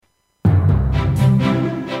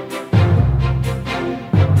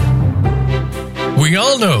We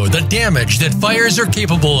all know the damage that fires are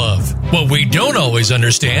capable of. What we don't always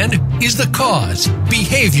understand is the cause,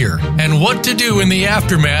 behavior, and what to do in the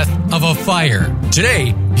aftermath of a fire.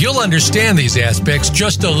 Today, you'll understand these aspects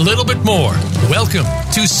just a little bit more. Welcome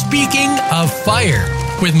to Speaking of Fire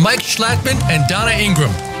with Mike Schlattman and Donna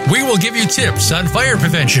Ingram. We will give you tips on fire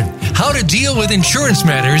prevention, how to deal with insurance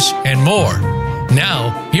matters, and more.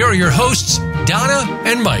 Now, here are your hosts, Donna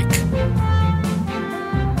and Mike.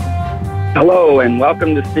 Hello, and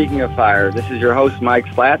welcome to Speaking of Fire. This is your host, Mike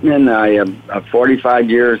Schlattman. I am a 45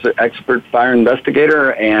 years expert fire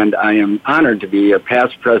investigator, and I am honored to be a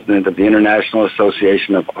past president of the International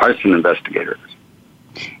Association of Arson Investigators.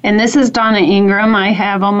 And this is Donna Ingram. I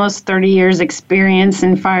have almost 30 years experience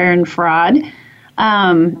in fire and fraud.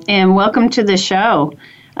 And welcome to the show.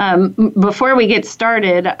 Before we get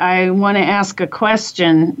started, I want to ask a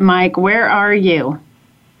question. Mike, where are you?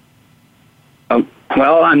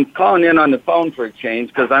 Well, I'm calling in on the phone for a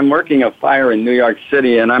change because I'm working a fire in New York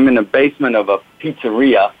City, and I'm in the basement of a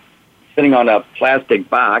pizzeria sitting on a plastic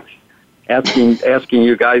box asking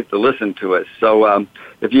you guys to listen to us. So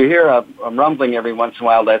if you hear a rumbling every once in a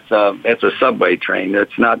while, that's a subway train.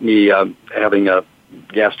 It's not me having a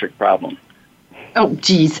gastric problem. Oh,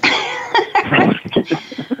 geez.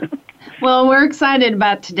 Well, we're excited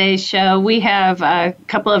about today's show. We have a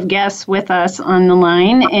couple of guests with us on the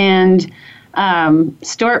line, and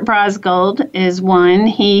Stuart Brosgold is one.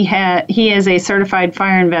 He is a certified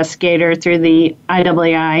fire investigator through the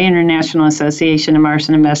IAAI, International Association of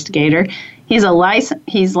Arson Investigator. He's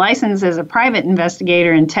licensed as a private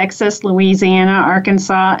investigator in Texas, Louisiana,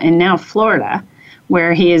 Arkansas, and now Florida,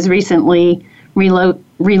 where he is recently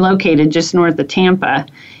relocated just north of Tampa.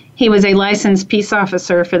 He was a licensed peace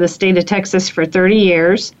officer for the state of Texas for 30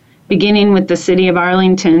 years, beginning with the City of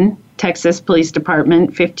Arlington, Texas Police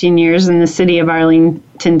Department, 15 years, in the City of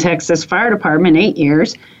Arlington, Texas Fire Department, 8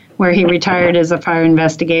 years, where he retired as a fire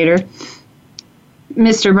investigator.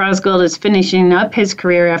 Mr. Brosgold is finishing up his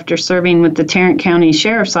career after serving with the Tarrant County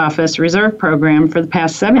Sheriff's Office Reserve Program for the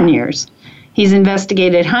past 7 years. He's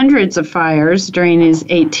investigated hundreds of fires during his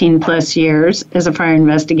 18-plus years as a fire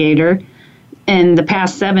investigator, and the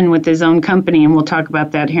past 7 with his own company, and we'll talk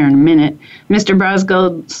about that here in a minute. Mr.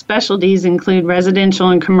 Brosgold's specialties include residential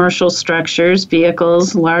and commercial structures,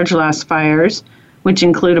 vehicles, large loss fires, which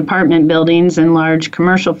include apartment buildings and large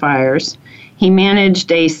commercial fires. He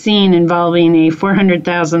managed a scene involving a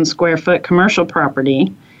 400,000 square foot commercial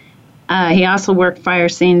property. He also worked fire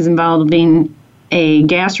scenes involving a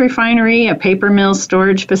gas refinery, a paper mill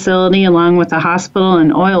storage facility, along with a hospital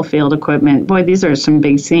and oil field equipment. Boy, these are some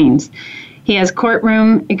big scenes. He has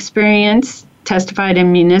courtroom experience, testified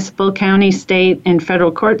in municipal, county, state, and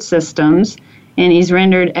federal court systems, and he's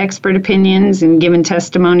rendered expert opinions and given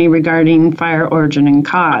testimony regarding fire origin and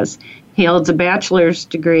cause. He holds a bachelor's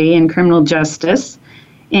degree in criminal justice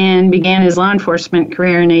and began his law enforcement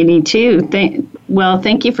career in '82.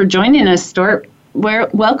 Thank you for joining us, Stuart.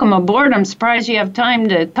 Welcome aboard. I'm surprised you have time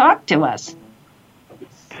to talk to us.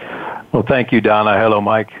 Well, thank you, Donna. Hello,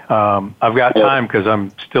 Mike. I've got time because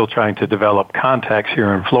I'm still trying to develop contacts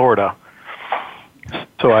here in Florida.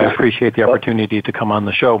 So I appreciate the opportunity to come on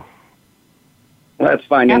the show. Well, that's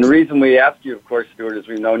fine. And the reason we asked you, of course, Stuart, is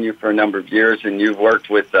we've known you for a number of years, and you've worked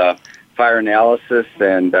with fire analysis,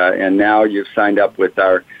 and now you've signed up with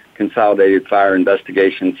our Consolidated Fire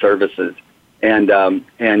Investigation Services. And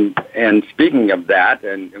speaking of that,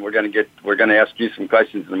 and we're going to ask you some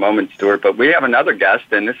questions in a moment, Stuart. But we have another guest,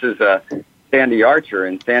 and this is Sandy Archer,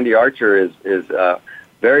 and Sandy Archer is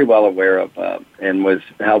very well aware of and was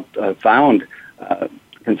helped found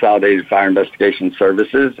Consolidated Fire Investigation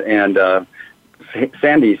Services. And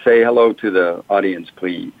Sandy, say hello to the audience,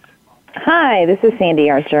 please. Hi, this is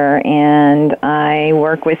Sandy Archer, and I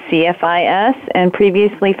work with CFIS and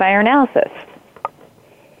previously Fire Analysis.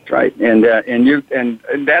 Right, and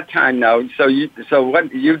that time now. So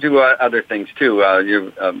what you do other things too?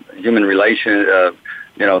 You human relation,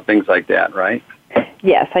 things like that, right?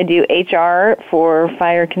 Yes, I do HR for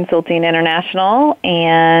Fire Consulting International,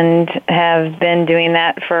 and have been doing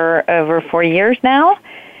that for over 4 years now.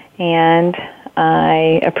 And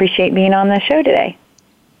I appreciate being on the show today.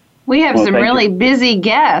 We have some really busy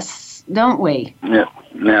guests, don't we? Yeah,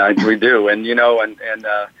 we do, and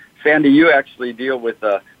Sandy, you actually deal with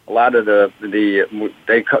a lot of the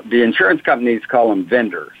insurance companies call them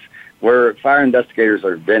vendors, where fire investigators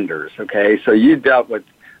are vendors. Okay, so you dealt with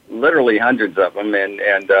literally hundreds of them,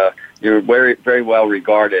 and you're very, very well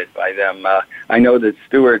regarded by them. I know that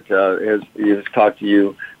Stuart has talked to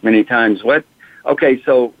you many times. Okay,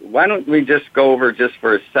 so why don't we just go over just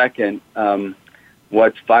for a second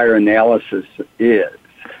what fire analysis is?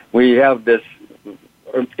 We have this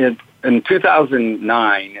in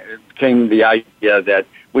 2009, it came the idea that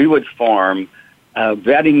we would form a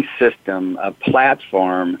vetting system, a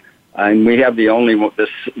platform, and we have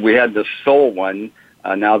we had the sole one.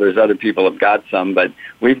 Now there's other people have got some, but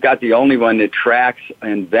we've got the only one that tracks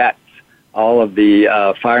and vets all of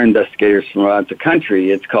the fire investigators from around the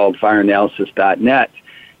country. It's called fireanalysis.net.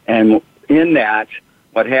 And in that,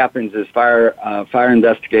 what happens is fire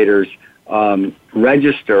investigators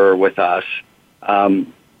register with us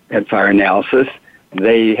at Fire Analysis.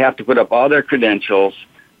 They have to put up all their credentials,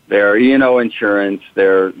 their E&O insurance,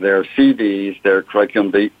 their CVs, their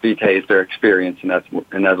curriculum vitae, their experience,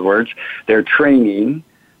 in other words, their training,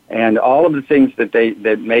 and all of the things that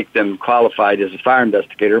make them qualified as a fire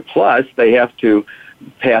investigator. Plus, they have to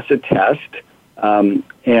pass a test, and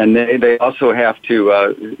they also have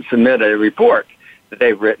to submit a report that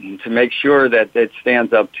they've written to make sure that it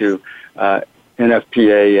stands up to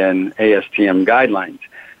NFPA and ASTM guidelines.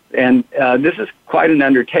 And this is quite an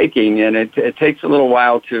undertaking, and it takes a little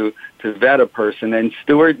while to vet a person. And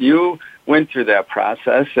Stuart, you went through that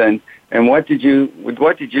process, and what did you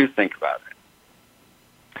think about it?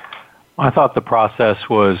 I thought the process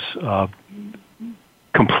was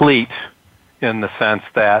complete in the sense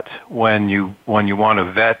that when you want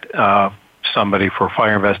to vet somebody for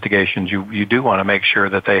fire investigations, you do want to make sure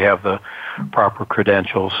that they have the proper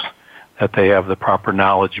credentials, that they have the proper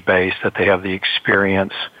knowledge base, that they have the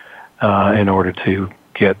experience in order to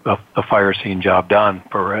get a fire scene job done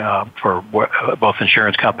for both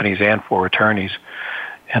insurance companies and for attorneys.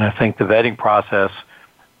 And I think the vetting process,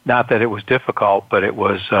 not that it was difficult, but it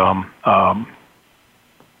was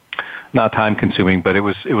not time consuming, but it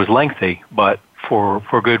was lengthy, but for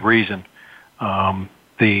good reason.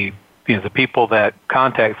 The people that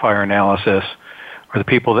contact Fire Analysis, or the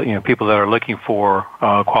people that are looking for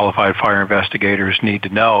qualified fire investigators, need to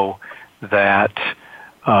know that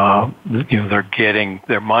they're getting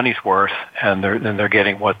their money's worth, and they're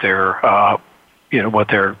getting what they're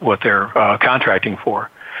contracting for.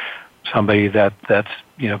 Somebody that's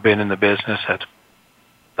been in the business,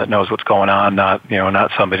 that knows what's going on, not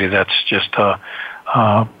somebody that's just a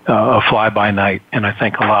fly by night. And I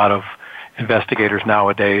think a lot of investigators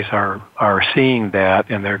nowadays are seeing that,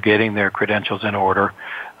 and they're getting their credentials in order.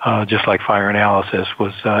 Just like Fire Analysis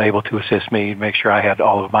was able to assist me, make sure I had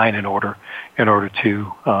all of mine in order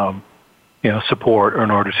to support, or in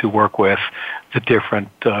order to work with the different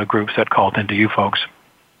groups that called into you folks.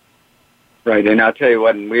 Right, and I'll tell you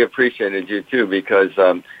what, and we appreciated you too, because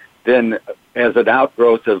then as an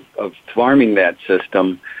outgrowth of forming that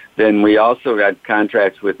system, then we also got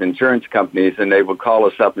contracts with insurance companies, and they would call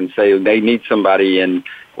us up and say they need somebody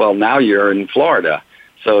now you're in Florida,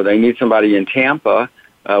 so they need somebody in Tampa.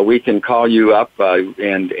 We can call you up,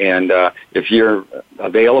 and if you're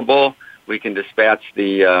available, we can dispatch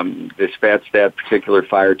that particular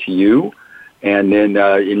fire to you, and then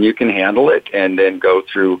and you can handle it, and then go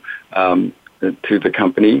through to the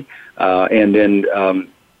company, and then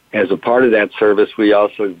as a part of that service, we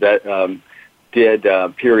also did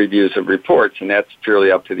peer reviews of reports, and that's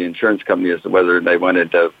purely up to the insurance company as to whether they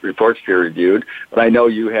wanted reports peer reviewed. But I know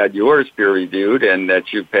you had yours peer reviewed, and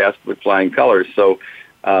that you passed with flying colors. So,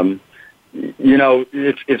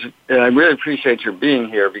 it's and I really appreciate your being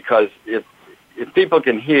here, because if people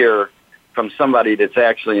can hear from somebody that's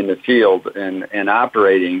actually in the field and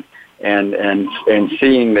operating and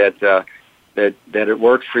seeing that it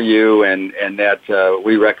works for you, and that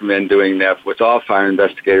we recommend doing that with all fire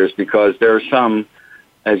investigators, because there are some,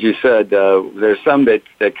 as you said, there's some that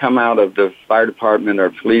come out of the fire department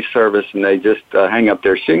or police service, and they just hang up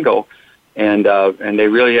their shingle, and they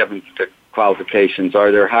really haven't the qualifications, or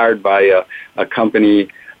they're hired by a company,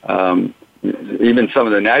 even some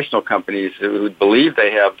of the national companies who believe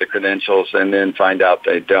they have the credentials and then find out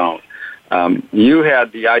they don't. You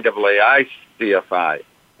had the IAAI CFI,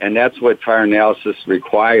 and that's what Fire Analysis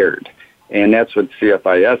required, and that's what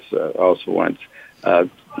CFIS also wants to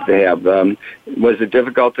have. Was it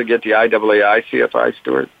difficult to get the IAAI CFI,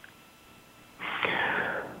 Stuart?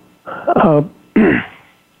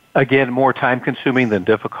 Again, more time-consuming than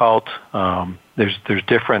difficult. There's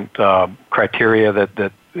different criteria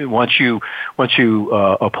that once you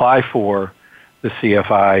apply for the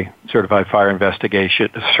CFI, Certified Fire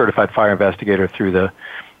Investigator, through the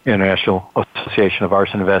International Association of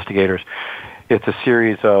Arson Investigators, it's a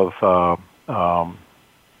series of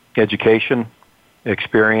education,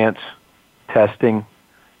 experience, testing,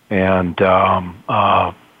 and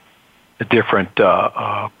different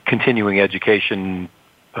continuing education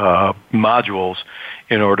modules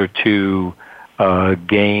in order to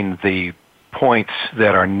gain the points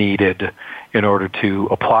that are needed in order to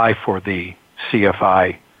apply for the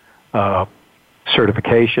CFI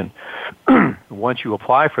certification. Once you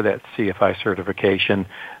apply for that CFI certification,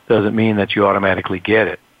 doesn't mean that you automatically get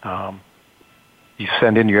it. You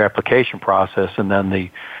send in your application process, and then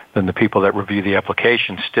the people that review the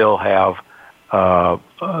application still have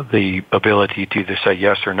the ability to either say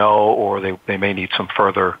yes or no, or they may need some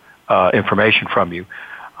further information from you.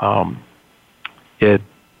 It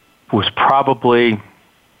was probably,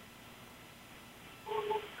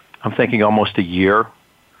 I'm thinking, almost a year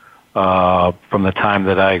from the time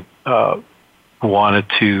that I wanted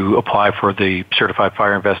to apply for the certified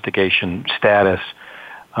fire investigation status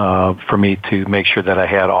for me to make sure that I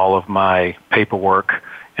had all of my paperwork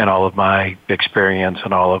and all of my experience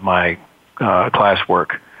and all of my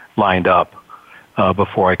classwork lined up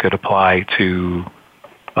before I could apply to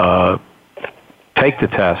take the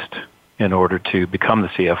test in order to become the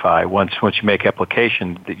CFI. Once you make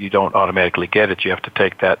application, that you don't automatically get it. You have to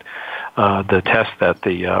take that the test that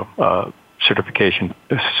the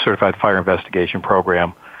Certified Fire Investigation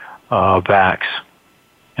Program VAX,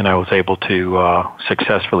 and I was able to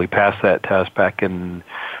successfully pass that test back in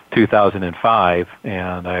 2005,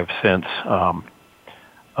 and I've since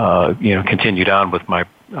continued on with my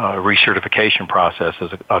recertification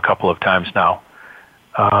processes a couple of times now.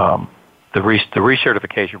 The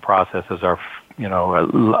recertification processes are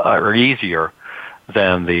easier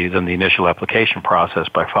than the initial application process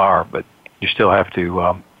by far, but you still have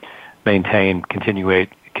to maintain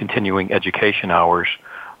continuing education hours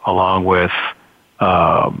along with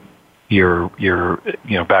your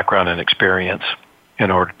background and experience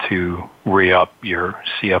in order to re-up your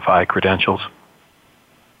CFI credentials.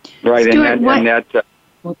 Right, Stuart,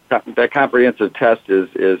 that comprehensive test is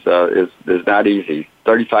not easy.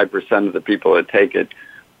 35% of the people that take it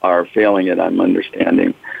are failing it, I'm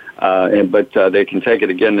understanding. But they can take it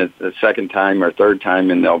again the second time or third time,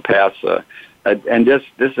 and they'll pass. And this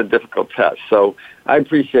is a difficult test. So I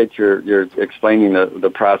appreciate your explaining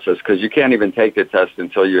the process, because you can't even take the test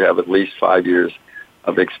until you have at least 5 years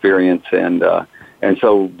of experience. And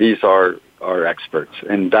so these are experts.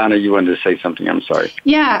 And Donna, you wanted to say something. I'm sorry.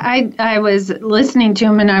 Yeah, I was listening to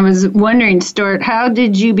him, and I was wondering, Stuart, how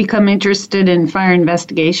did you become interested in fire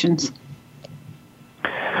investigations?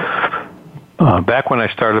 Back when I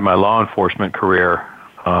started my law enforcement career,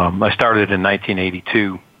 I started in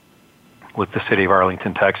 1982 with the city of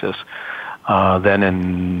Arlington, Texas. Then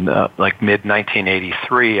in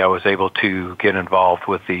mid-1983, I was able to get involved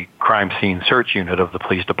with the crime scene search unit of the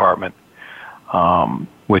police department,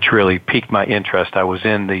 which really piqued my interest. I was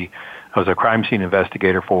a crime scene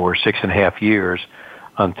investigator for 6.5 years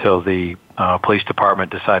until the police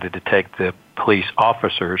department decided to take the police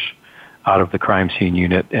officers out of the crime scene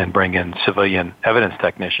unit and bring in civilian evidence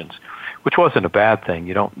technicians, which wasn't a bad thing.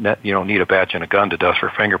 You don't need a badge and a gun to dust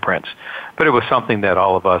for fingerprints, but it was something that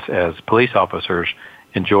all of us as police officers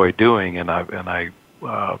enjoyed doing, and I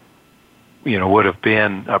probably would have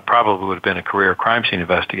been a career crime scene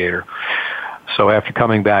investigator. So after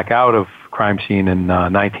coming back out of crime scene in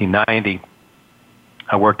 1990,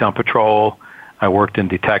 I worked on patrol. I worked in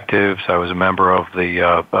detectives. I was a member of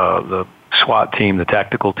the SWAT team, the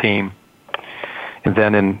tactical team. And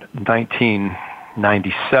then in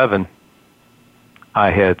 1997,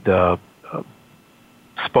 I had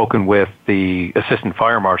spoken with the assistant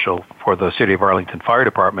fire marshal for the City of Arlington Fire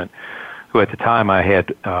Department, who at the time I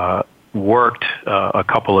had worked a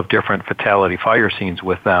couple of different fatality fire scenes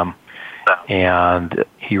with them. And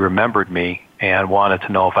he remembered me and wanted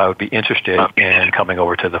to know if I would be interested in coming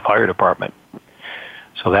over to the fire department.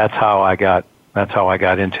 So that's how I got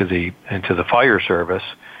into the fire service,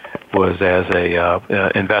 was as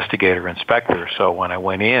a investigator inspector. So when I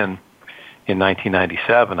went in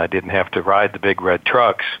 1997, I didn't have to ride the big red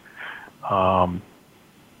trucks. So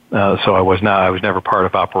I was never part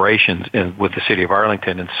of operations with the City of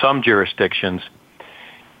Arlington. In some jurisdictions,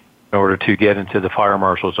 in order to get into the fire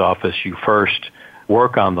marshal's office, you first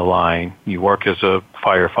work on the line. You work as a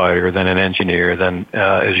firefighter, then an engineer, then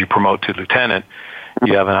as you promote to lieutenant,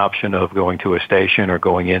 you have an option of going to a station or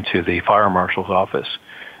going into the fire marshal's office.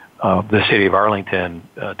 The City of Arlington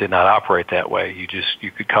did not operate that way. You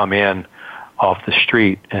could come in off the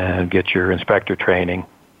street and get your inspector training,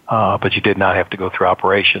 but you did not have to go through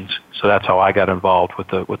operations. So that's how I got involved with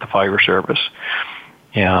the fire service,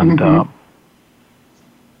 and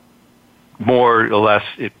more or less,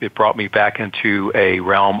 it brought me back into a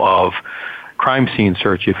realm of crime scene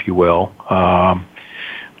search, if you will,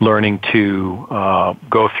 learning to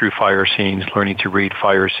go through fire scenes, learning to read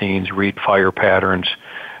fire scenes, read fire patterns,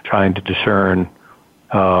 trying to discern,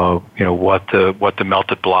 what the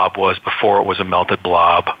melted blob was before it was a melted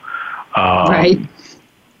blob. Right.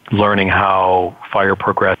 learning how fire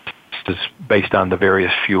progresses based on the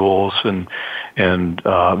various fuels and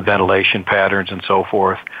ventilation patterns and so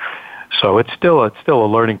forth. So it's still a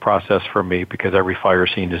learning process for me because every fire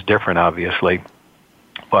scene is different, obviously.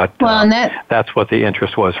 But that's what the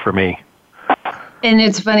interest was for me. And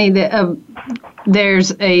it's funny that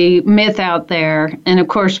there's a myth out there, and of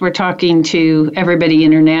course we're talking to everybody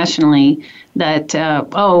internationally, that,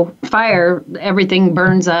 fire, everything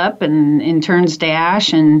burns up and turns to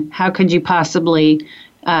ash, and how could you possibly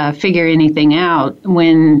figure anything out,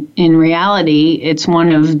 when in reality it's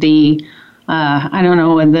one of the, I don't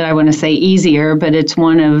know that I want to say easier, but it's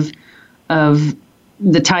one of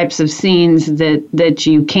the types of scenes that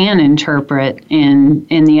you can interpret, and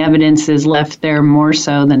the evidence is left there more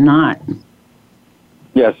so than not.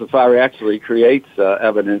 Yes, the fire actually creates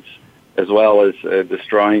evidence as well as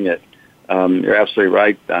destroying it. You're absolutely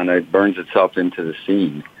right, Donna. It burns itself into the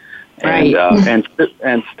scene. Right.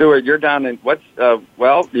 And Stuart, you're down in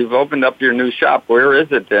you've opened up your new shop. Where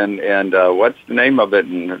is it, and what's the name of it?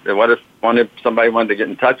 And what if somebody wanted to get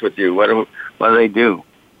in touch with you? What do they do?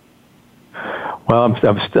 Well,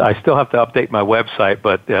 I still have to update my website,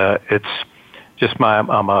 but it's just I'm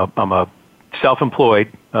a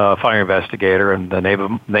self-employed fire investigator, and the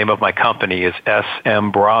name of my company is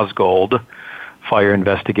SM Brosgold Fire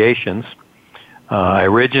Investigations. I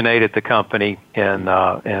originated the company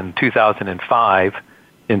in 2005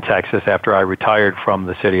 in Texas after I retired from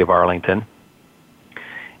the city of Arlington,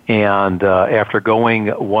 and after going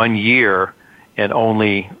 1 year and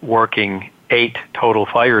only working 8 total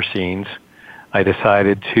fire scenes, I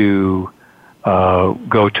decided to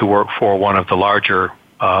go to work for one of the larger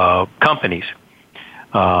companies.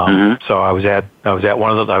 So I was at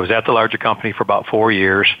the larger company for about 4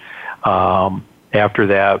 years. After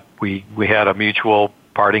that, we had a mutual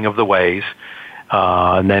parting of the ways,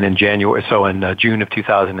 and then in June of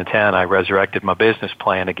 2010, I resurrected my business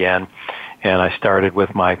plan again, and I started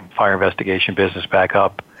with my fire investigation business back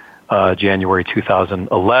up January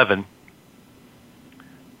 2011.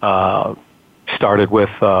 Started with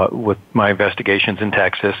my investigations in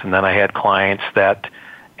Texas, and then I had clients that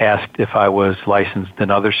asked if I was licensed in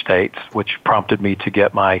other states, which prompted me to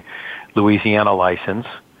get my Louisiana license,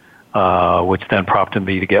 which then prompted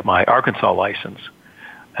me to get my Arkansas license.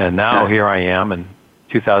 And now here I am in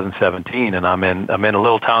 2017, and I'm in a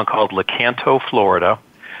little town called Lecanto, Florida,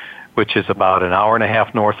 which is about an hour and a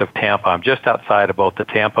half north of Tampa. I'm just outside of both the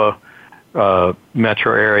Tampa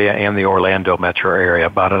metro area and the Orlando metro area,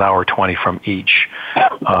 about an hour 20 from each.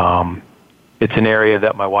 It's an area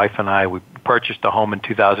that my wife and I, we purchased a home in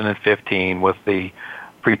 2015 with the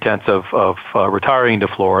pretense of retiring to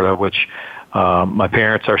Florida, which my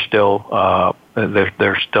parents are still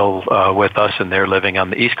they're still with us, and they're living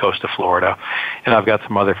on the east coast of Florida, and I've got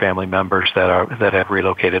some other family members that have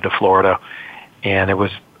relocated to Florida, and it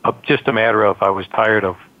was just a matter of I was tired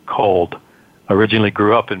of cold. I originally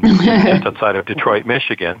grew up in just outside of Detroit,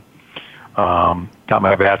 Michigan. Got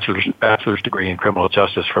my bachelor's degree in criminal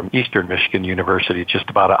justice from Eastern Michigan University, just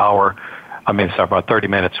about about 30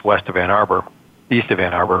 minutes west of Ann Arbor, east of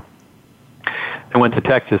Ann Arbor. I went to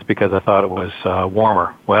Texas because I thought it was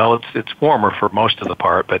warmer. Well, it's warmer for most of the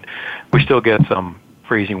part, but we still get some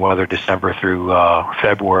freezing weather December through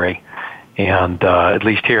February. And at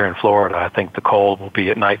least here in Florida, I think the cold will be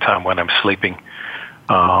at nighttime when I'm sleeping.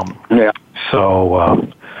 But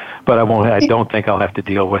I don't think I'll have to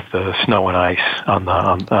deal with the snow and ice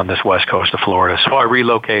on this west coast of Florida. So I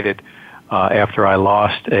relocated after I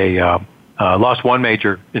lost one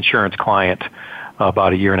major insurance client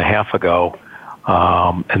about a year and a half ago,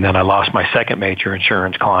 and then I lost my second major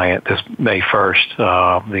insurance client this May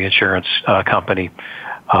 1st. The insurance company,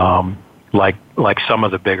 like some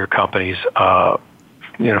of the bigger companies, felt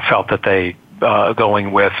that they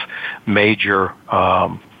going with major,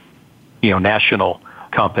 national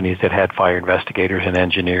companies that had fire investigators and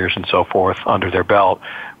engineers and so forth under their belt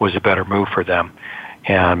was a better move for them.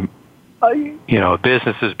 And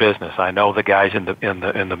business is business. I know the guys in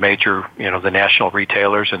the major, the national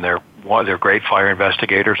retailers, and they're great fire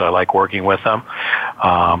investigators. I like working with them.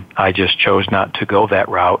 I just chose not to go that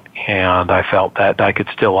route, and I felt that I could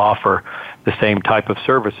still offer the same type of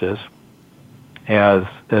services as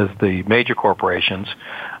the major corporations,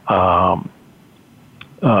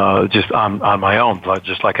 just on my own,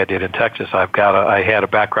 just like I did in Texas. I had a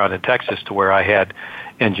background in Texas to where I had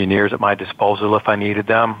engineers at my disposal if I needed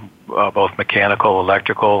them, both mechanical,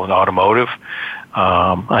 electrical, and automotive.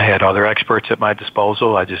 I had other experts at my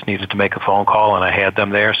disposal. I just needed to make a phone call, and I had them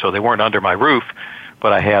there. So they weren't under my roof,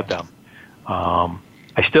 but I had them.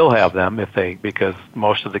 I still have them because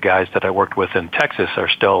most of the guys that I worked with in Texas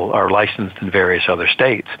are licensed in various other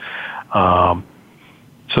states.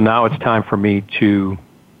 So now it's time for me to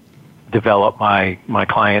develop my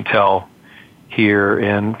clientele here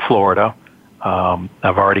in Florida. I've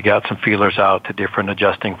already got some feelers out to different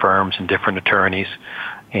adjusting firms and different attorneys,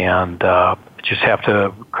 and just have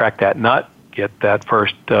to crack that nut, get that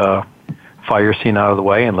first fire scene out of the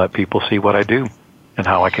way, and let people see what I do and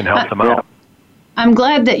how I can help them out. I'm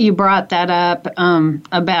glad that you brought that up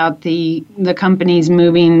about the companies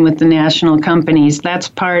moving with the national companies. That's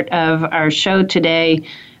part of our show today.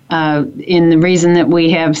 And the reason that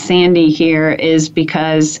we have Sandy here is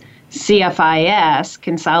because CFIS,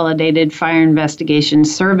 Consolidated Fire Investigation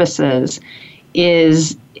Services,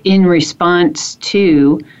 is in response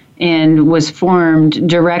to and was formed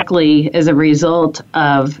directly as a result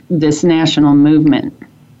of this national movement.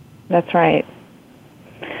 That's right.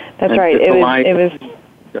 That's right. It was.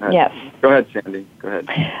 Go ahead. Yes. Go ahead, Sandy. Go ahead.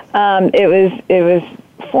 It was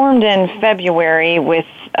formed in February with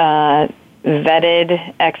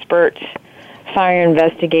vetted expert fire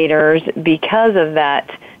investigators because of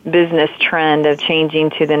that business trend of changing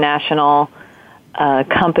to the national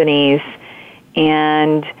companies,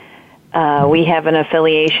 and we have an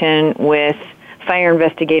affiliation with fire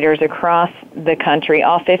investigators across the country,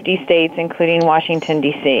 all 50 states, including Washington,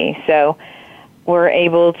 D.C. So we're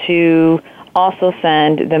able to also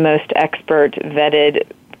send the most expert vetted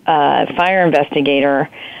fire investigator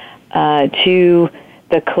to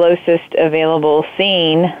the closest available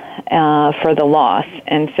scene for the loss.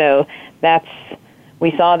 And so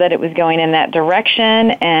we saw that it was going in that direction,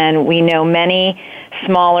 and we know many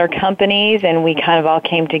smaller companies, and we kind of all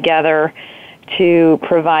came together to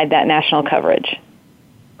provide that national coverage.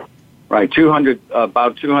 Right,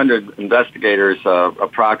 about 200 investigators,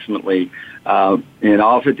 approximately, in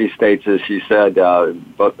all 50 states, as you said,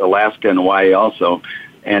 but Alaska and Hawaii also,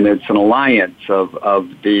 and it's an alliance of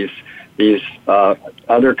these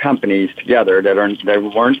other companies together that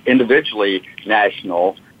weren't individually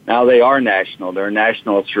national. Now they are national. They're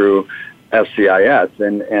national through FCIS,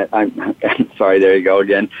 and I'm sorry. There you go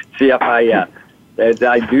again, CFIS.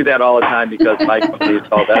 I do that all the time because my company is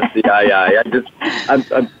called FCII.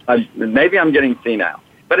 Maybe I'm getting senile.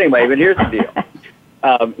 But anyway, here's the deal.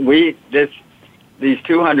 These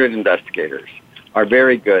 200 investigators are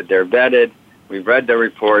very good. They're vetted. We've read their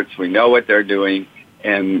reports. We know what they're doing.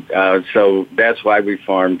 And so that's why we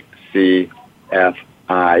formed CFIS.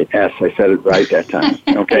 I said it right that time.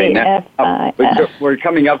 Okay. Now, we're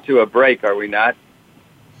coming up to a break, are we not?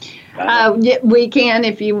 Yeah, we can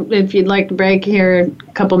if you'd like to break here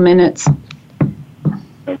a couple minutes.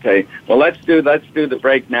 Okay. Well, let's do the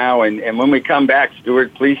break now, and when we come back,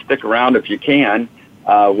 Stuart, please stick around if you can.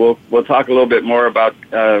 We'll talk a little bit more about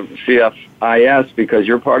CFIS because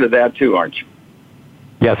you're part of that too, aren't you?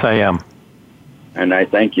 Yes, I am. And I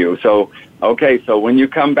thank you. So when you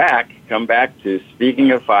come back to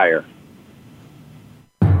Speaking of Fire.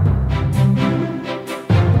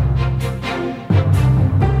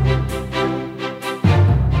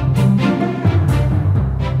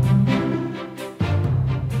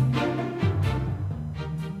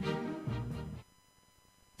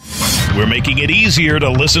 We're making it easier to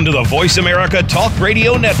listen to the Voice America Talk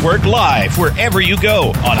Radio Network live wherever you go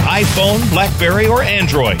on iPhone, BlackBerry, or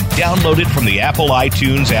Android. Download it from the Apple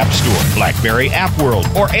iTunes App Store, BlackBerry App World,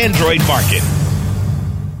 or Android Market.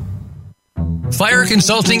 Fire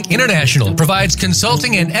Consulting International provides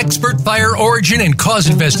consulting and expert fire origin and cause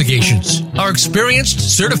investigations. Our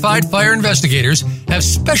experienced, certified fire investigators have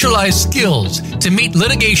specialized skills to meet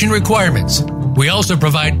litigation requirements. We also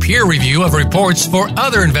provide peer review of reports for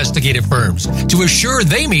other investigative firms to assure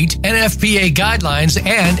they meet NFPA guidelines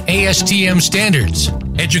and ASTM standards.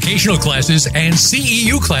 Educational classes and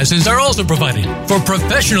CEU classes are also provided. For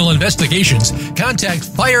professional investigations, contact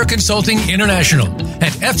Fire Consulting International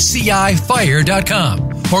at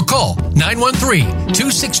fcifire.com or call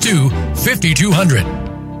 913-262-5200.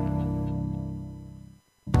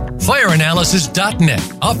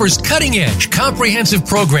 FireAnalysis.net offers cutting-edge, comprehensive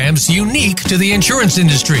programs unique to the insurance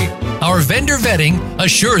industry. Our vendor vetting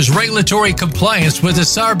assures regulatory compliance with the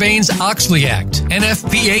Sarbanes-Oxley Act,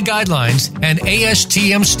 NFPA guidelines, and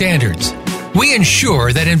ASTM standards. We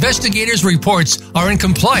ensure that investigators' reports are in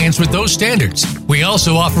compliance with those standards. We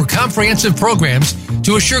also offer comprehensive programs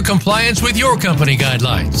to assure compliance with your company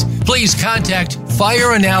guidelines. Please contact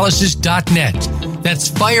FireAnalysis.net.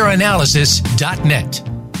 That's FireAnalysis.net.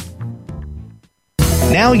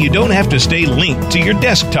 Now you don't have to stay linked to your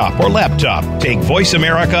desktop or laptop. Take Voice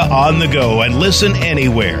America on the go and listen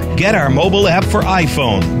anywhere. Get our mobile app for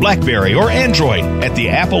iPhone, BlackBerry, or Android at the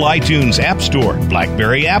Apple iTunes App Store,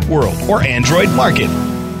 BlackBerry App World, or Android Market.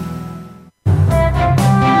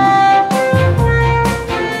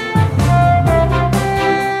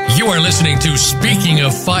 You are listening to Speaking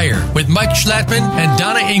of Fire with Mike Schlattman and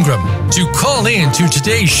Donna Ingram. To call in to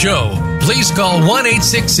today's show, please call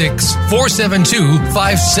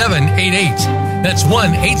 1-866-472-5788. That's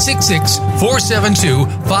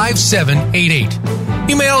 1-866-472-5788.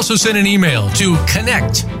 You may also send an email to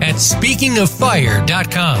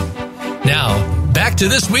connect@speakingoffire.com. Now, back to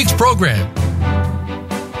this week's program.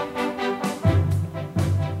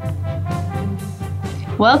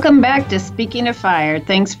 Welcome back to Speaking of Fire.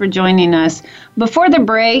 Thanks for joining us. Before the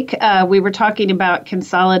break, we were talking about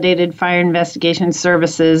Consolidated Fire Investigation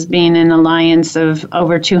Services being an alliance of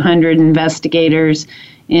over 200 investigators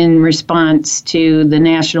in response to the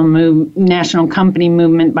national company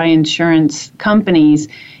movement by insurance companies.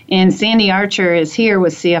 And Sandy Archer is here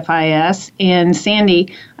with CFIS. And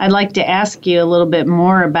Sandy, I'd like to ask you a little bit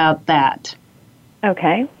more about that.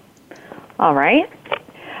 Okay. All right.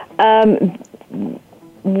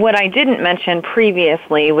 What I didn't mention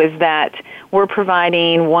previously was that we're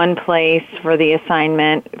providing one place for the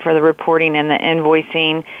assignment, for the reporting and the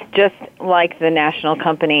invoicing, just like the national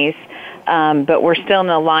companies, but we're still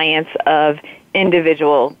an alliance of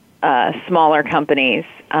individual smaller companies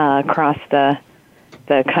across the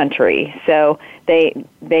country. So they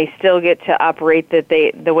still get to operate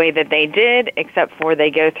the way that they did, except for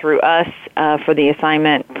they go through us for the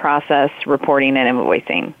assignment process, reporting, and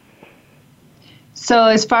invoicing. So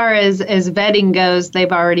as far as vetting goes,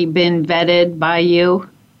 they've already been vetted by you?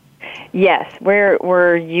 Yes,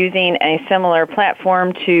 we're using a similar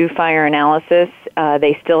platform to fire analysis.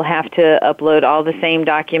 They still have to upload all the same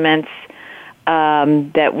documents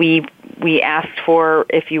that we asked for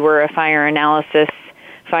if you were a fire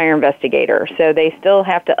investigator. So they still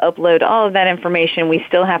have to upload all of that information. We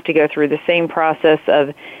still have to go through the same process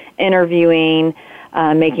of interviewing,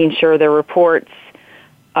 making sure the reports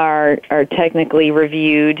are technically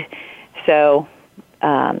reviewed, so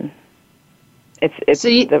it's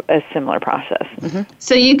a similar process. Mm-hmm.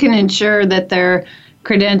 So you can ensure that their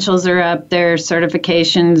credentials are up, their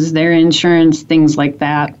certifications, their insurance, things like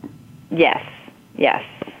that. Yes.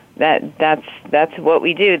 That's what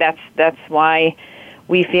we do. That's why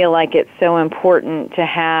we feel like it's so important to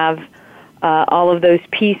have all of those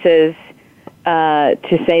pieces.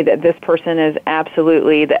 To say that this person is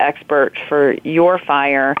absolutely the expert for your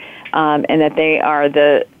fire, and that they are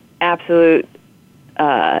the absolute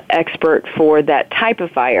expert for that type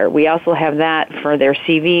of fire. We also have that for their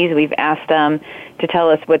CVs. We've asked them to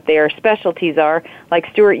tell us what their specialties are. Like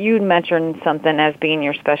Stuart, you mentioned something as being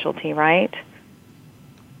your specialty, right?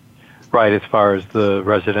 Right, as far as the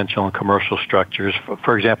residential and commercial structures.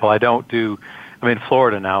 For example, I'm in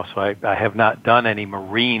Florida now, so I have not done any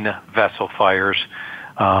marine vessel fires.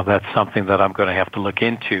 That's something that I'm going to have to look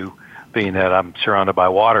into, being that I'm surrounded by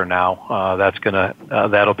water now.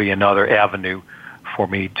 That'll be another avenue for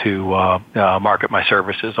me to market my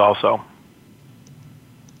services also.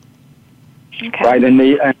 Okay. Right, and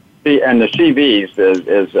the CVs,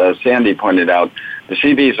 as Sandy pointed out, the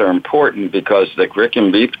CVs are important because the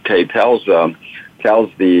curriculum vitae tells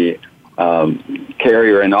the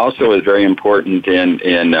carrier, and also is very important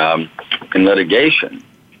in litigation,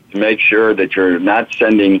 to make sure that you're not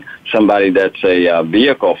sending somebody that's a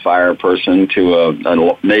vehicle fire person to a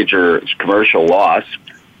major commercial loss,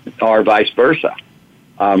 or vice versa.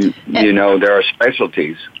 There are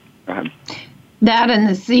specialties. Go ahead. That and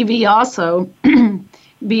the CV also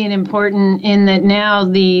being important in that now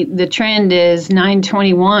the trend is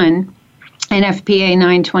 921. NFPA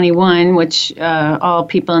 921, which all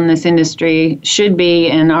people in this industry should be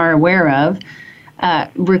and are aware of,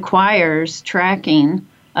 requires tracking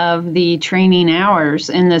of the training hours,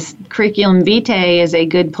 and this curriculum vitae is a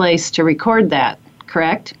good place to record that,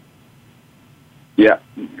 correct? Yeah,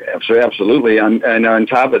 absolutely. And on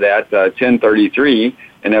top of that, 1033,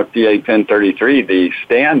 NFPA 1033, the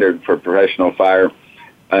standard for professional fire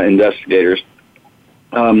investigators,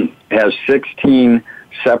 has 16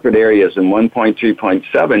 separate areas, and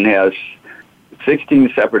 1.3.7 has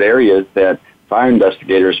 16 separate areas that fire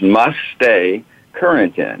investigators must stay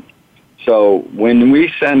current in. So when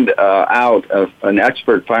we send out an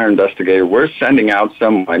expert fire investigator, we're sending out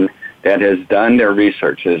someone that has done their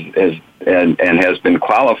research and has been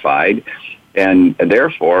qualified, and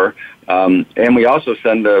therefore, and we also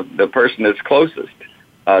send the person that's closest.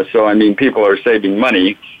 So, people are saving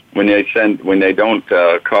money when they don't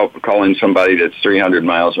call in somebody that's 300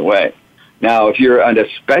 miles away. Now, if you're on a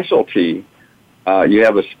specialty, you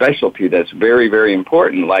have a specialty that's very, very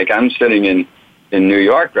important. Like I'm sitting in New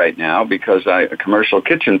York right now because commercial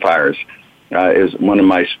kitchen fires is one of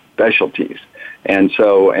my specialties. And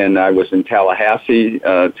I was in Tallahassee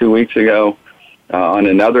 2 weeks ago on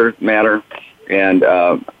another matter, and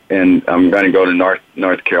I'm going to go to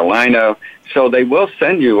North Carolina. So they will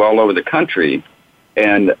send you all over the country,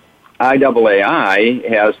 and IAAI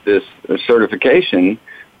has this certification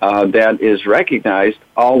that is recognized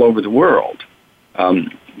all over the world.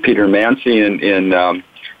 Peter Mancy in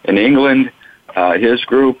England, his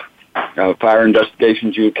group, Fire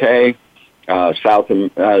Investigations UK, South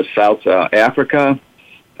Africa,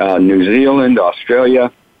 New Zealand,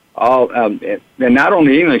 Australia, all, and not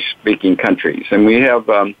only English-speaking countries. And we have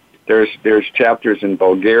there's chapters in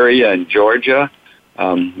Bulgaria and Georgia,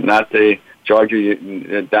 not the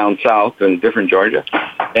Georgia down south, but a different Georgia,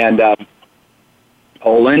 and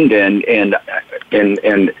Poland and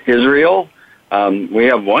Israel. We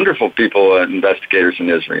have wonderful people, investigators in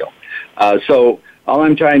Israel. So all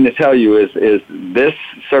I'm trying to tell you is this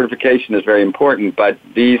certification is very important, but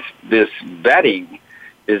this vetting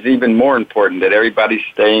is even more important, that everybody's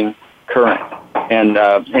staying current.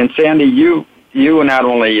 And Sandy, you not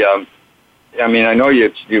only, I know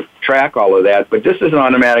you track all of that, but this is an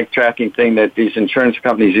automatic tracking thing that these insurance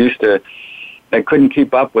companies they couldn't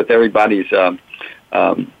keep up with everybody's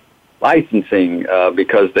licensing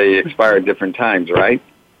because they expire at different times, right?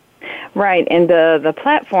 Right, and the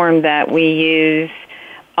platform that we use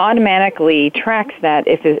automatically tracks that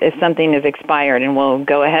if something is expired, and we'll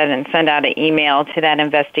go ahead and send out an email to that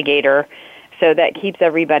investigator, so that keeps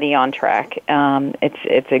everybody on track.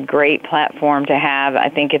 It's a great platform to have. I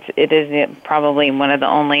think it is probably one of the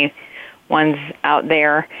only ones out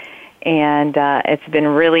there, and it's been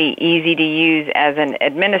really easy to use as an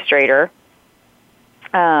administrator.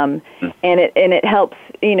 And it helps,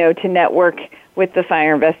 to network with the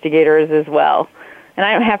fire investigators as well. And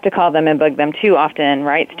I don't have to call them and bug them too often,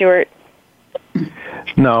 right, Stuart?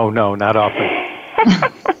 No, not often.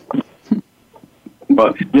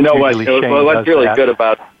 Well, you know what? What's really good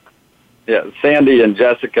about Sandy and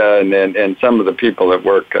Jessica and some of the people that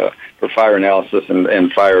work for fire analysis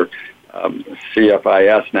and fire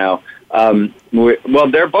CFIS now.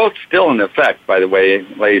 They're both still in effect, by the way,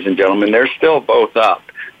 ladies and gentlemen. They're still both up.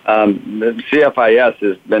 The CFIS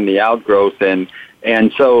has been the outgrowth, and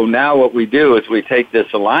so now what we do is we take this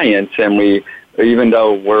alliance, and even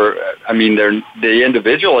though the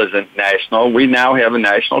individual isn't national, we now have a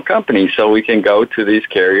national company, so we can go to these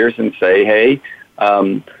carriers and say, hey,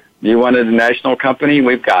 you wanted a national company?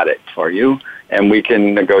 We've got it for you. And we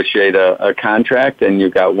can negotiate a contract, and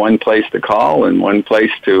you've got one place to call and one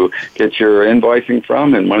place to get your invoicing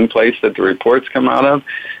from and one place that the reports come out of.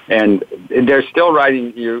 And they're still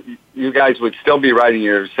writing, you guys would still be writing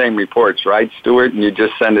your same reports, right, Stuart? And you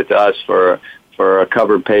just send it to us for a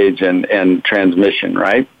cover page and transmission,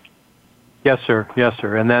 right? Yes, sir.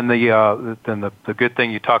 And then the good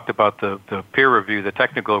thing you talked about, the peer review, the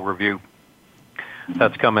technical review,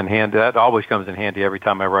 that's come in handy. That always comes in handy every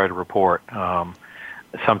time I write a report.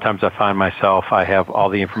 Sometimes I find myself, I have all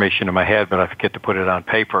the information in my head, but I forget to put it on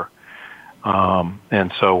paper.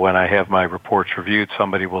 And so when I have my reports reviewed,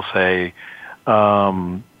 somebody will say,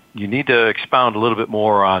 you need to expound a little bit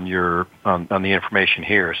more on on the information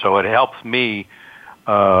here. So it helps me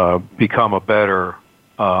become a better,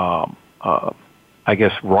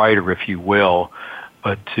 writer, if you will,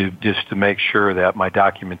 but to make sure that my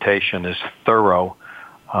documentation is thorough,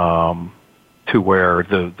 to where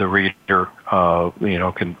the reader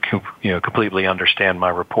can completely understand my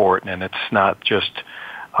report, and it's not just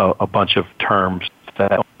a bunch of terms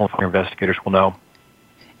that only investigators will know.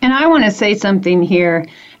 And I want to say something here,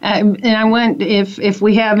 and I want if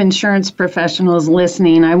we have insurance professionals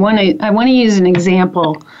listening, I want to use an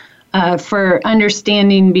example for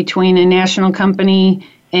understanding between a national company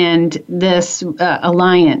and this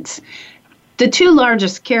alliance. The two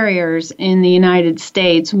largest carriers in the United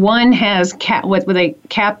States, one has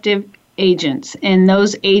captive agents, and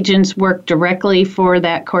those agents work directly for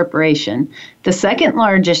that corporation. The second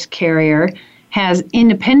largest carrier has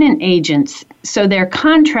independent agents, so they're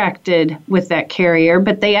contracted with that carrier,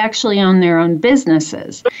 but they actually own their own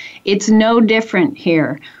businesses. It's no different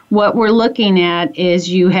here. What we're looking at is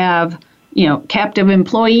you have captive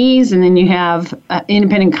employees, and then you have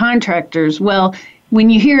independent contractors. Well, when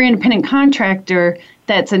you hear independent contractor,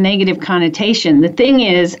 that's a negative connotation. The thing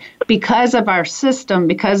is, because of our system,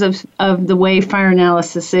 because of the way fire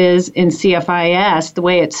analysis is in CFIS, the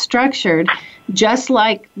way it's structured, just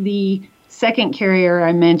like the second carrier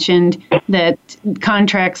I mentioned that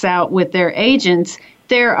contracts out with their agents,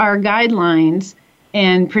 there are guidelines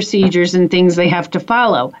and procedures and things they have to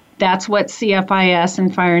follow. That's what CFIS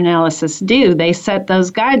and Fire Analysis do. They set those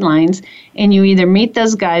guidelines, and you either meet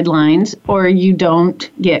those guidelines or you don't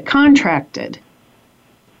get contracted.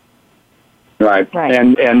 Right.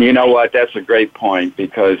 And you know what? That's a great point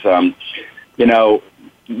because,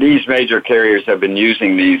 these major carriers have been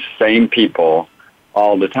using these same people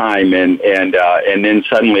all the time, and then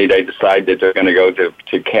suddenly they decide that they're going to go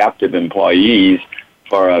to captive employees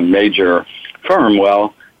for a major firm.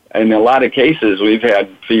 Well, in a lot of cases, we've had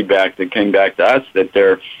feedback that came back to us that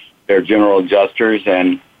their general adjusters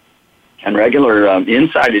and regular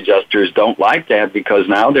inside adjusters don't like that because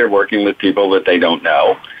now they're working with people that they don't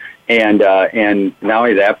know. And not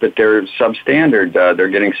only that, but they're substandard. They're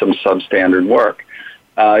getting some substandard work.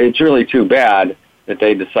 It's really too bad that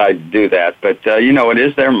they decide to do that. But it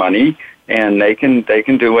is their money, and they can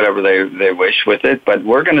do whatever they wish with it. But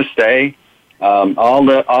we're going to stay. All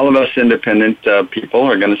of us independent people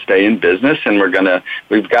are going to stay in business, and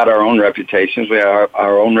we've got our own reputations. We have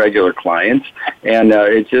our own regular clients, and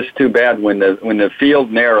it's just too bad when the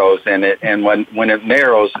field narrows, and when it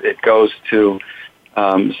narrows, it goes to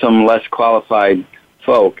some less qualified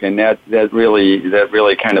folk, and that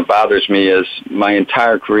really kind of bothers me. As my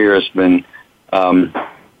entire career has been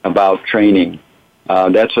about training.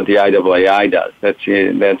 That's what the IAAI does.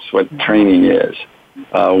 That's what training is.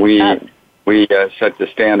 We set the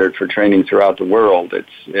standard for training throughout the world.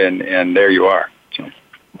 And there you are. So.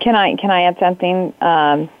 Can I add something?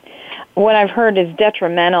 What I've heard is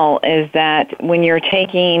detrimental is that when you're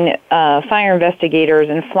taking fire investigators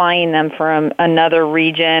and flying them from another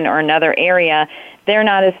region or another area, they're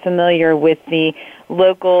not as familiar with the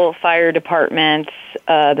local fire departments,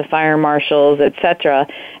 the fire marshals, etc.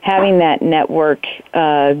 Having that network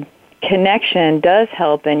connection does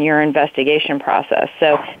help in your investigation process.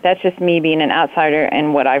 So that's just me being an outsider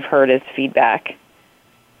and what I've heard as feedback.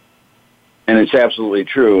 And it's absolutely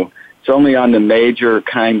true. It's only on the major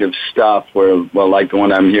kind of stuff where, like the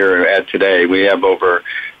one I'm here at today, we have over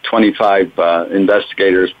 25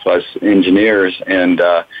 investigators plus engineers, and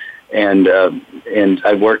I've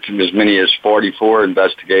worked with as many as 44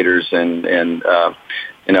 investigators and at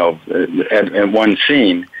one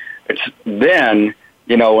scene. It's then,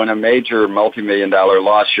 in a major multi-million-dollar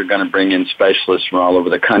loss, you're going to bring in specialists from all over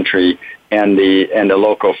the country, and the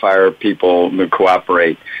local fire people will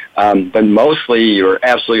cooperate. But mostly, you're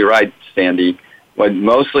absolutely right, Sandy. What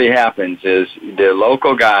mostly happens is the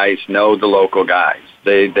local guys know the local guys.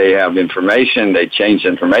 They have information. They change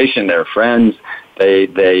information. They're friends.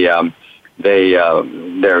 They're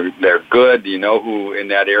good. You know who in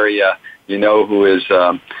that area. You know who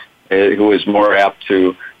is more apt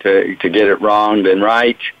to get it wrong than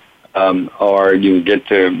right, or you get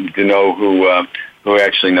to know who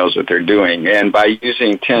actually knows what they're doing. And by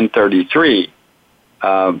using 1033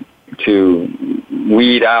 to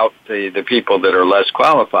weed out the people that are less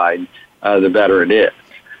qualified, the better it is.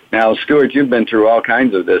 Now, Stuart, you've been through all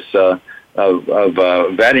kinds of this of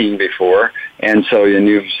vetting before, and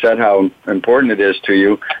you've said how important it is to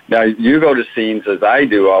you. Now, you go to scenes as I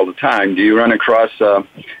do all the time. Do you run across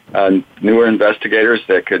newer investigators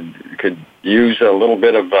that could use a little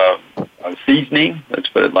bit of seasoning? Let's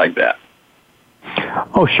put it like that.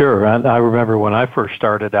 Oh, sure. I remember when I first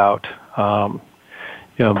started out,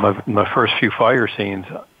 my first few fire scenes,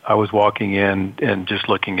 I was walking in and just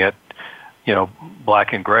looking at,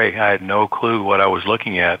 black and gray. I had no clue what I was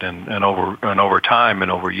looking at, and over time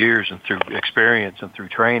and over years and through experience and through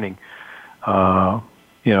training, I've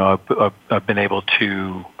been able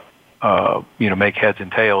to, make heads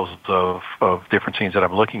and tails of different scenes that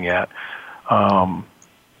I'm looking at.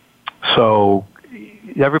 So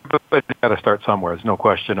everybody's got to start somewhere. There's no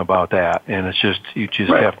question about that, and it's just you just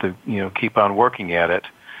right. have to keep on working at it.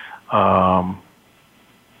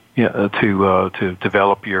 To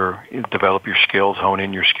develop your skills, hone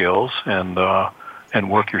in your skills, and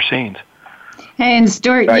work your scenes. And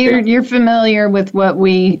Stuart, you're familiar with what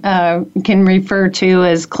we can refer to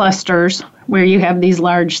as clusters, where you have these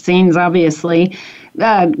large scenes. Obviously,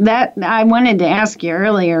 that I wanted to ask you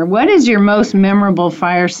earlier. What is your most memorable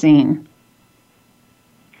fire scene?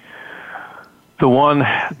 The one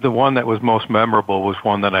that was most memorable was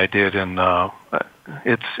one that I did in.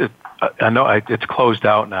 I know it's closed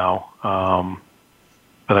out now,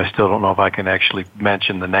 but I still don't know if I can actually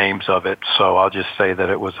mention the names of it. So I'll just say that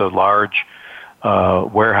it was a large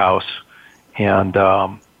warehouse, and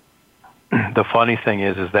the funny thing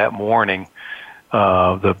is that morning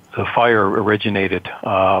the fire originated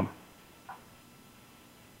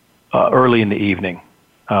early in the evening.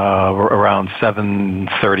 around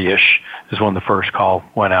 7:30ish is when the first call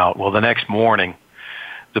went out. Well, the next morning,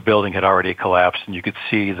 the building had already collapsed, and you could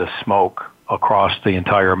see the smoke across the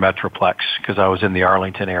entire Metroplex because I was in the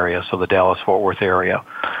Arlington area, so the Dallas-Fort Worth area.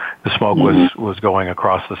 The smoke was going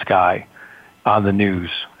across the sky on the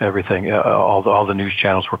news. Everything, all the news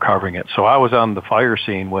channels were covering it. So I was on the fire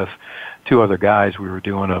scene with two other guys. We were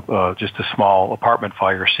doing just a small apartment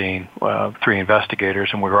fire scene, 3 investigators,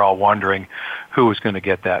 and we were all wondering who was going to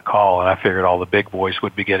get that call. And I figured all the big boys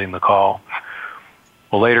would be getting the call.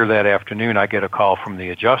 Well, later that afternoon, I get a call from the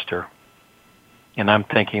adjuster, and I'm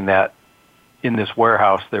thinking that in this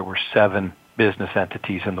warehouse there were 7 business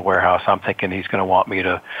entities in the warehouse. I'm thinking he's going to want me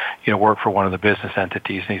to, work for one of the business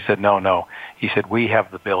entities. And he said, no. He said, we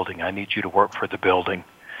have the building. I need you to work for the building.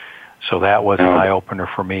 So that was an eye-opener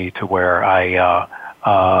for me to where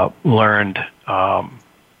I learned,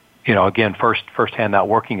 again, firsthand not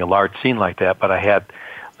working a large scene like that, but I had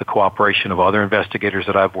the cooperation of other investigators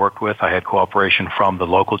that I've worked with. I had cooperation from the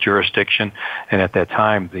local jurisdiction, and at that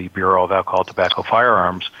time, the Bureau of Alcohol, Tobacco,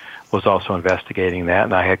 Firearms was also investigating that,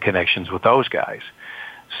 and I had connections with those guys.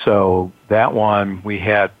 So that one, we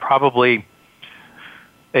had probably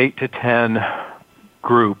 8 to 10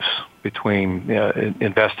 groups between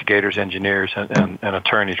investigators, engineers, and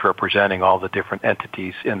attorneys representing all the different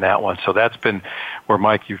entities in that one. So that's been where,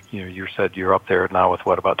 Mike, you said you're up there now with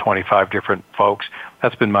about 25 different folks.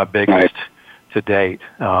 That's been my biggest to date,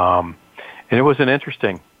 and it was an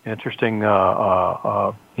interesting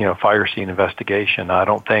fire scene investigation. I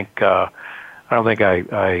don't think I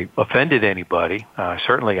offended anybody.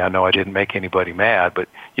 Certainly, I know I didn't make anybody mad, but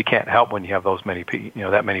you can't help when you have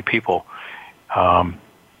that many people.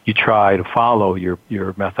 You try to follow your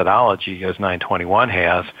methodology as 921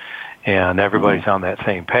 has, and everybody's on that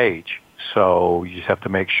same page. So you just have to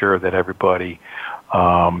make sure that everybody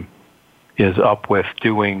is up with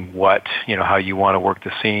doing what, how you want to work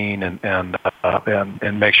the scene and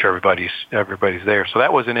make sure everybody's there. So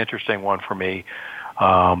that was an interesting one for me.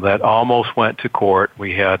 That almost went to court.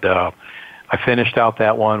 We had, I finished out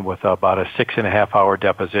that one with about a 6.5 hour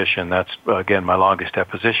deposition. That's, again, my longest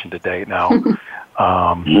deposition to date now.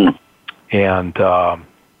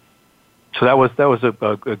 So that was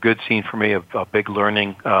a good scene for me, a big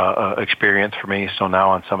learning experience for me. So now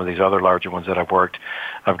on some of these other larger ones that I've worked,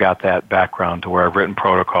 I've got that background to where I've written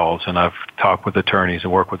protocols and I've talked with attorneys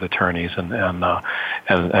and worked with attorneys, and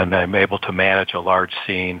I'm able to manage a large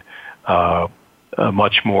scene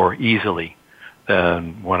much more easily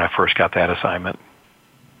than when I first got that assignment.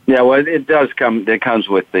 Yeah, well, it does come. It comes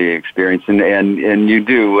with the experience, and you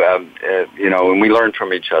do, and we learn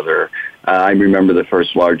from each other. I remember the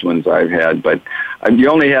first large ones I've had, but you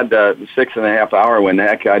only had the 6.5 hour one.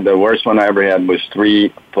 Heck, the worst one I ever had was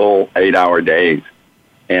 3 full 8-hour days,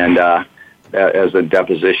 and as a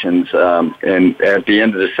depositions. And at the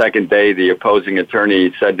end of the second day, the opposing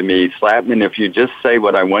attorney said to me, "Slapman, if you just say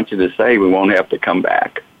what I want you to say, we won't have to come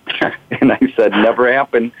back." And I said, "Never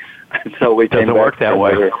happened." So we doesn't work that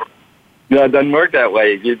way. No, it doesn't work that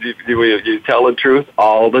way. You tell the truth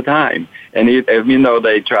all the time, and even though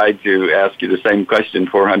they tried to ask you the same question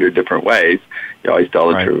 400 different ways, you always tell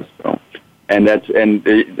the truth. So,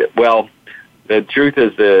 the truth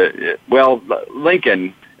is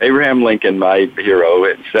Abraham Lincoln, my hero,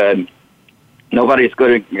 it said, "Nobody's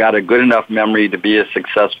got a good enough memory to be a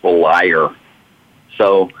successful liar."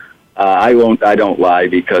 So. I don't lie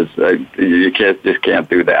because you can't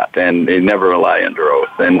do that, and you never lie under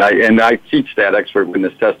oath. And I teach that expert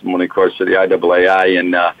witness testimony course for the IAAI,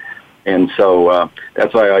 and so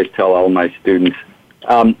that's why I always tell all my students.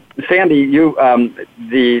 Sandy, you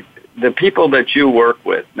the people that you work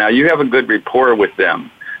with now, you have a good rapport with them.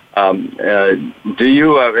 Do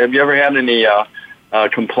you have you ever had any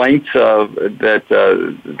complaints that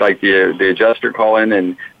like the adjuster call in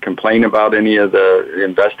and complain about any of the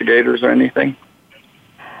investigators or anything?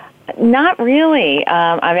 Not really.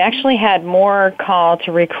 I've actually had more call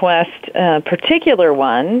to request particular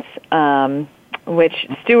ones, which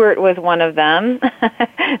Stuart was one of them.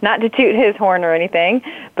 Not to toot his horn or anything,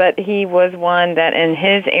 but he was one that in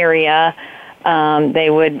his area they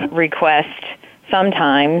would request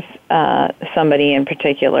sometimes somebody in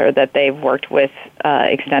particular that they've worked with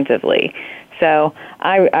extensively. So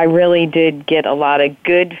I really did get a lot of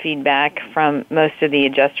good feedback from most of the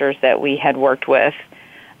adjusters that we had worked with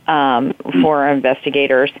for our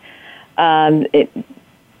investigators. It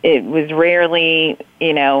was rarely,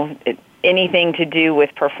 anything to do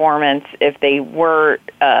with performance if they were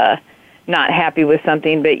not happy with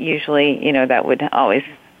something, but usually, that would always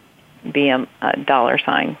be a dollar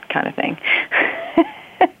sign kind of thing.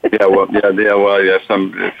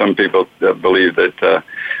 Some people believe that.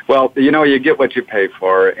 You get what you pay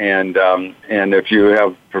for, and if you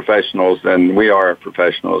have professionals, and we are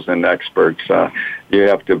professionals and experts, you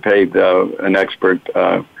have to pay an expert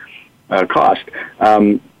cost.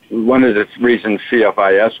 One of the reasons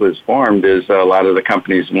CFIS was formed is a lot of the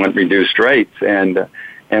companies want reduced rates, and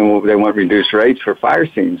they want reduced rates for fire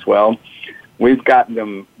scenes. Well, we've gotten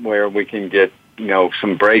them where we can get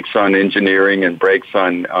some breaks on engineering and breaks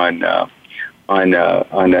on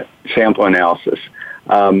sample analysis,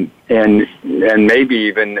 and maybe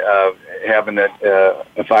even having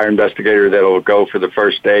a fire investigator that will go for the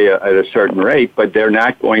first day at a certain rate, but they're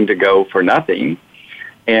not going to go for nothing.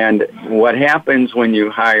 And what happens when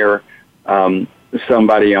you hire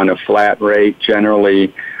somebody on a flat rate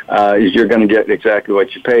generally is you're going to get exactly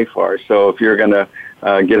what you pay for. So if you're going to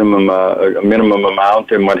get them a minimum amount,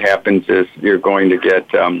 then what happens is you're going to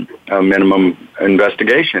get a minimum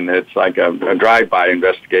investigation. It's like a drive-by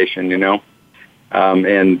investigation, and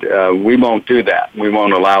we won't do that. We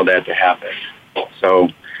won't allow that to happen. So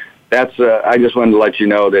that's. I just wanted to let you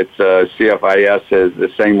know that CFIS is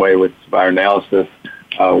the same way with fire analysis.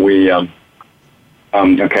 We're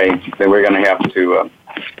going to have to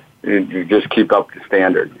just keep up the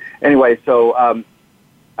standard. Anyway, so I'm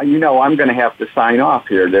going to have to sign off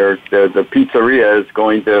here. The pizzeria is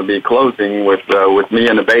going to be closing with me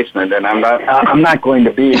in the basement, and I'm not going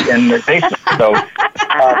to be in the basement. So,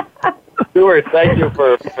 Stuart, thank you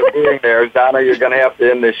for being there. Donna, you're going to have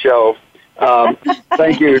to end the show.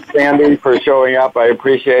 Thank you, Sandy, for showing up. I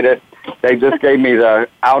appreciate it. They just gave me the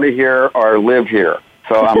out of here or live here.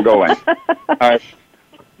 So I'm going. All right.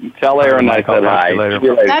 Tell Aaron I said hi. See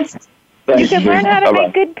you later. You should learn how to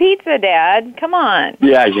make good pizza, Dad. Come on.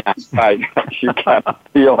 Yeah. You can.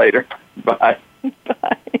 See you later. Bye.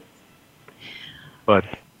 Bye. But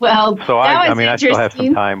so I still have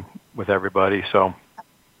some time with everybody. So.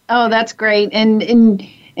 Oh, that's great. And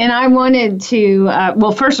I wanted to.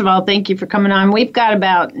 First of all, thank you for coming on. We've got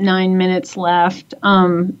about 9 minutes left.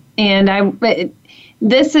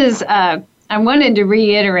 I wanted to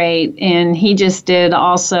reiterate, and he just did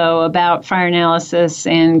also about fire analysis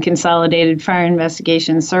and consolidated fire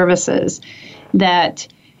investigation services, that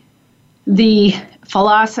the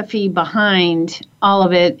philosophy behind all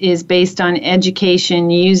of it is based on education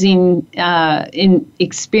using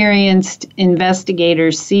experienced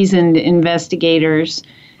investigators, seasoned investigators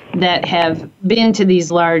that have been to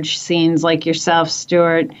these large scenes like yourself,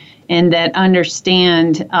 Stuart, and that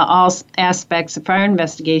understand all aspects of fire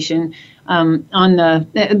investigation.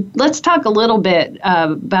 Let's talk a little bit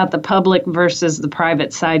about the public versus the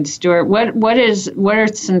private side, Stuart. What are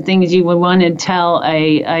some things you would want to tell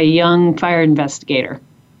a young fire investigator?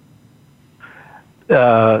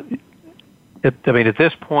 At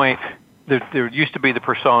this point, there used to be the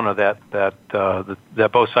persona that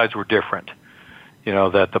both sides were different.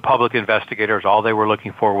 That the public investigators, all they were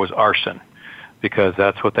looking for was arson, because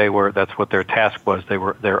that's what they were. That's what their task was.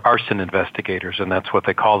 They're arson investigators, and that's what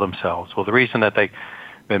they call themselves. Well, the reason they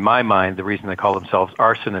call themselves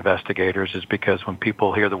arson investigators is because when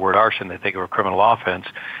people hear the word arson, they think of a criminal offense,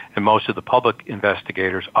 and most of the public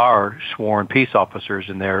investigators are sworn peace officers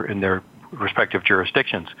in their respective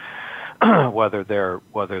jurisdictions, whether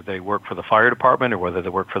they work for the fire department or whether they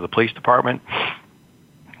work for the police department.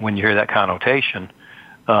 When you hear that connotation,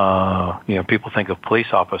 people think of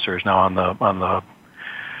police officers. Now, on the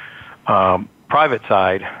private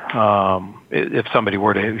side, if somebody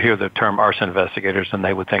were to hear the term arson investigators, then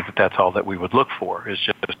they would think that that's all that we would look for is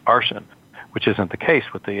just arson, which isn't the case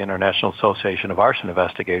with the International Association of Arson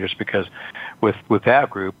Investigators, because with that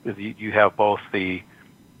group, you have both the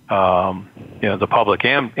public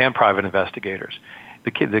and private investigators.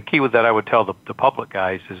 The key with that, I would tell the public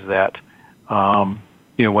guys, is that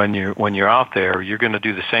when you're out there, you're going to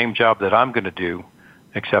do the same job that I'm going to do,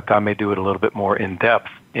 except I may do it a little bit more in depth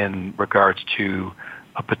in regards to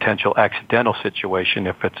a potential accidental situation,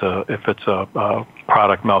 if it's a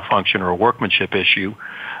product malfunction or a workmanship issue,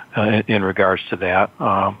 in regards to that.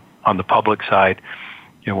 On the public side,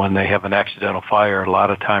 when they have an accidental fire, a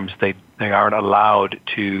lot of times they aren't allowed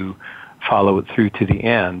to follow it through to the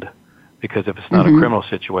end, because if it's not a criminal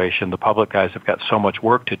situation, the public guys have got so much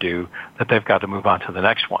work to do that they've got to move on to the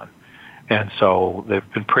next one. And so they've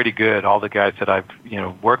been pretty good. All the guys that I've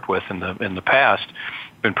worked with in the past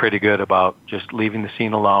have been pretty good about just leaving the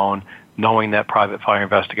scene alone, knowing that private fire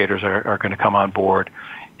investigators are going to come on board.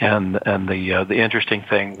 And the interesting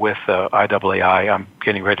thing with IAAI, I'm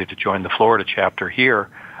getting ready to join the Florida chapter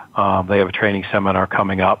here. They have a training seminar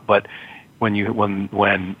coming up, but when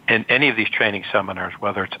in any of these training seminars,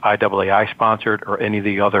 whether it's IAAI sponsored or any of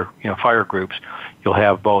the other fire groups, you'll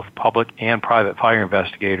have both public and private fire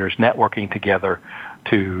investigators networking together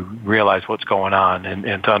to realize what's going on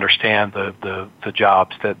and to understand the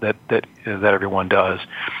jobs that everyone does.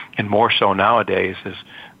 And more so nowadays is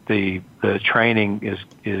the training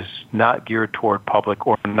is not geared toward public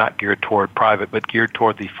or not geared toward private, but geared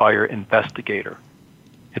toward the fire investigator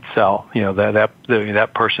itself. That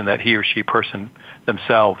person, that he or she person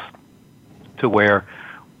themselves, to where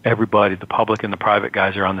everybody, the public and the private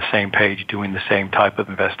guys, are on the same page, doing the same type of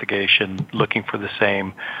investigation, looking for the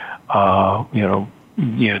same,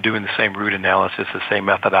 doing the same root analysis, the same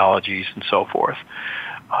methodologies, and so forth.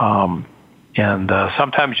 And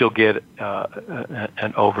sometimes you'll get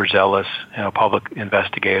an overzealous, public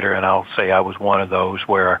investigator, and I'll say I was one of those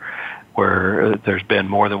where there's been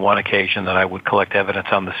more than one occasion that I would collect evidence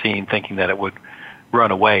on the scene, thinking that it would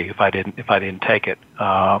run away if I didn't take it,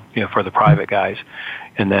 for the private guys.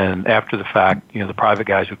 And then after the fact, the private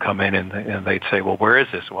guys would come in and they'd say, "Well, where is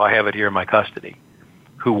this?" "Well, I have it here in my custody.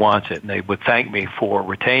 Who wants it?" And they would thank me for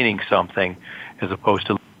retaining something as opposed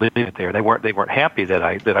to leaving it there. They weren't happy that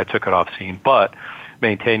I took it off scene, but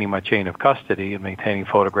maintaining my chain of custody and maintaining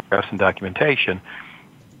photographs and documentation,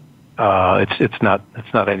 it's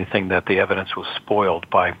not anything that the evidence was spoiled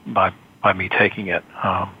by me taking it.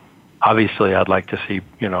 Obviously, I'd like to see,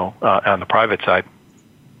 on the private side,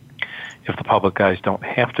 if the public guys don't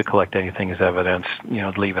have to collect anything as evidence,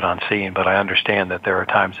 leave it on scene. But I understand that there are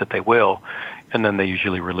times that they will, and then they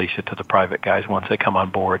usually release it to the private guys once they come on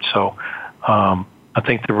board. So I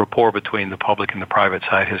think the rapport between the public and the private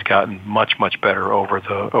side has gotten much, much better over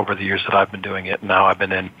the years that I've been doing it. Now I've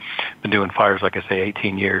been doing fires, like I say,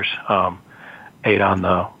 18 years, 8 on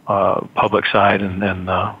the public side, and then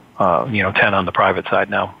 10 on the private side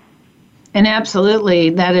now. And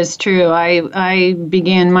absolutely, that is true. I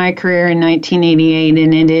began my career in 1988,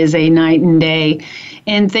 and it is a night and day.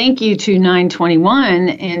 And thank you to 921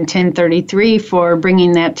 and 1033 for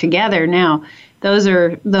bringing that together. Now, those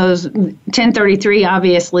 1033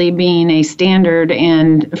 obviously being a standard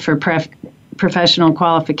and for professional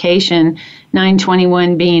qualification,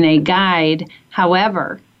 921 being a guide.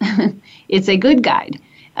 However, it's a good guide.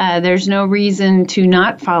 There's no reason to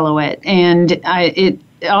not follow it. And it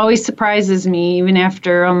always surprises me, even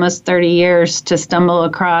after almost 30 years, to stumble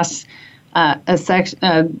across a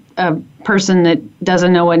person that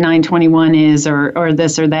doesn't know what 921 is or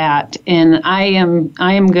this or that. And I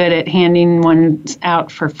am good at handing ones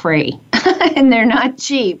out for free, and they're not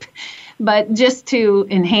cheap, but just to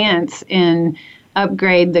enhance and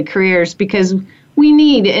upgrade the careers, because we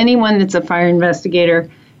need anyone that's a fire investigator.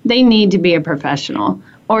 They need to be a professional.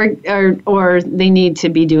 Or they need to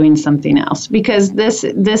be doing something else, because this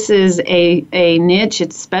is a niche.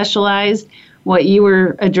 It's specialized. What you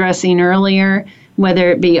were addressing earlier, whether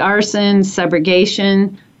it be arson,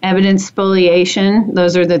 subrogation, evidence spoliation,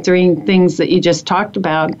 those are the 3 things that you just talked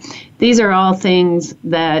about. These are all things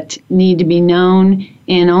that need to be known,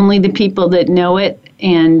 and only the people that know it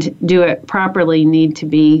and do it properly need to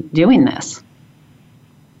be doing this.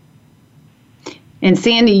 And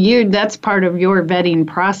Sandy, that's part of your vetting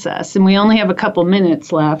process, and we only have a couple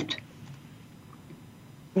minutes left.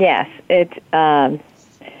 Yes,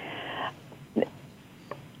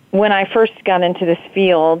 when I first got into this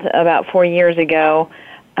field about 4 years ago,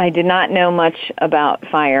 I did not know much about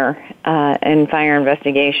fire and fire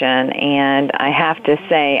investigation, and I have to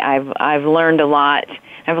say I've learned a lot.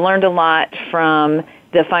 I've learned a lot from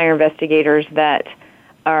the fire investigators that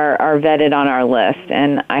are vetted on our list,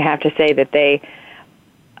 and I have to say that they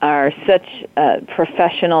are such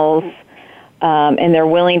professionals, and they're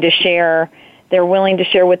willing to share. They're willing to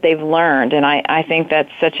share what they've learned, and I think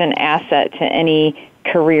that's such an asset to any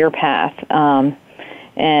career path. And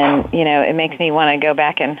it makes me want to go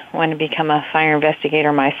back and want to become a fire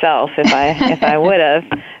investigator myself if I would have.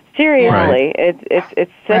 Seriously, right.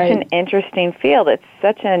 It's such an interesting field. It's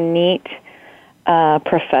such a neat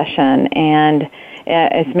profession, and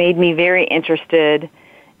it's made me very interested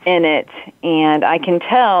in it. And I can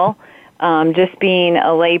tell, just being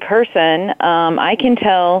a lay person, I can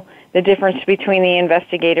tell the difference between the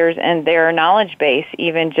investigators and their knowledge base,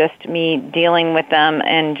 even just me dealing with them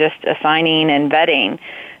and just assigning and vetting.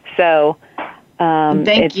 So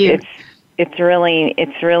Thank you. It's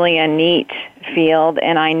really a neat field,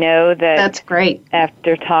 and I know that that's great.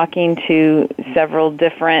 After talking to several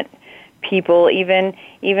different people, even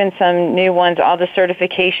some new ones, all the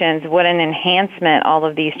certifications, what an enhancement all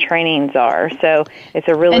of these trainings are. So it's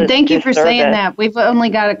a really And thank you for service. saying that. We've only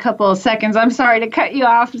got a couple of seconds. I'm sorry to cut you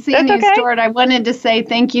off. Seeing you, Stuart, I wanted to say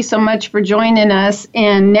thank you so much for joining us.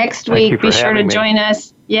 And next week, be sure to join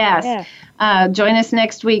us. Yes. Yeah. Join us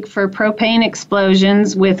next week for Propane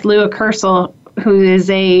Explosions with Lua Kersel, who is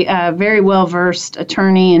a very well-versed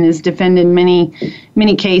attorney and has defended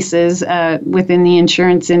many cases within the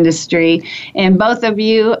insurance industry. And both of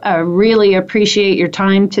you really appreciate your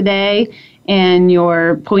time today and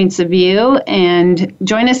your points of view. And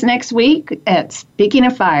join us next week at Speaking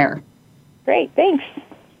of Fire. Great, thanks.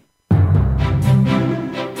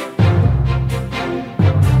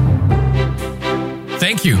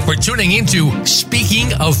 Thank you for tuning into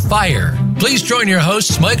Speaking of Fire. Please join your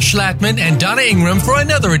hosts Mike Schlattman and Donna Ingram for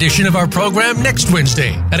another edition of our program next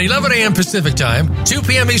Wednesday at 11 a.m. Pacific Time, 2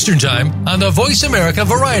 p.m. Eastern Time on the Voice America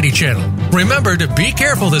Variety Channel. Remember to be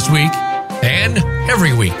careful this week and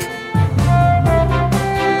every week.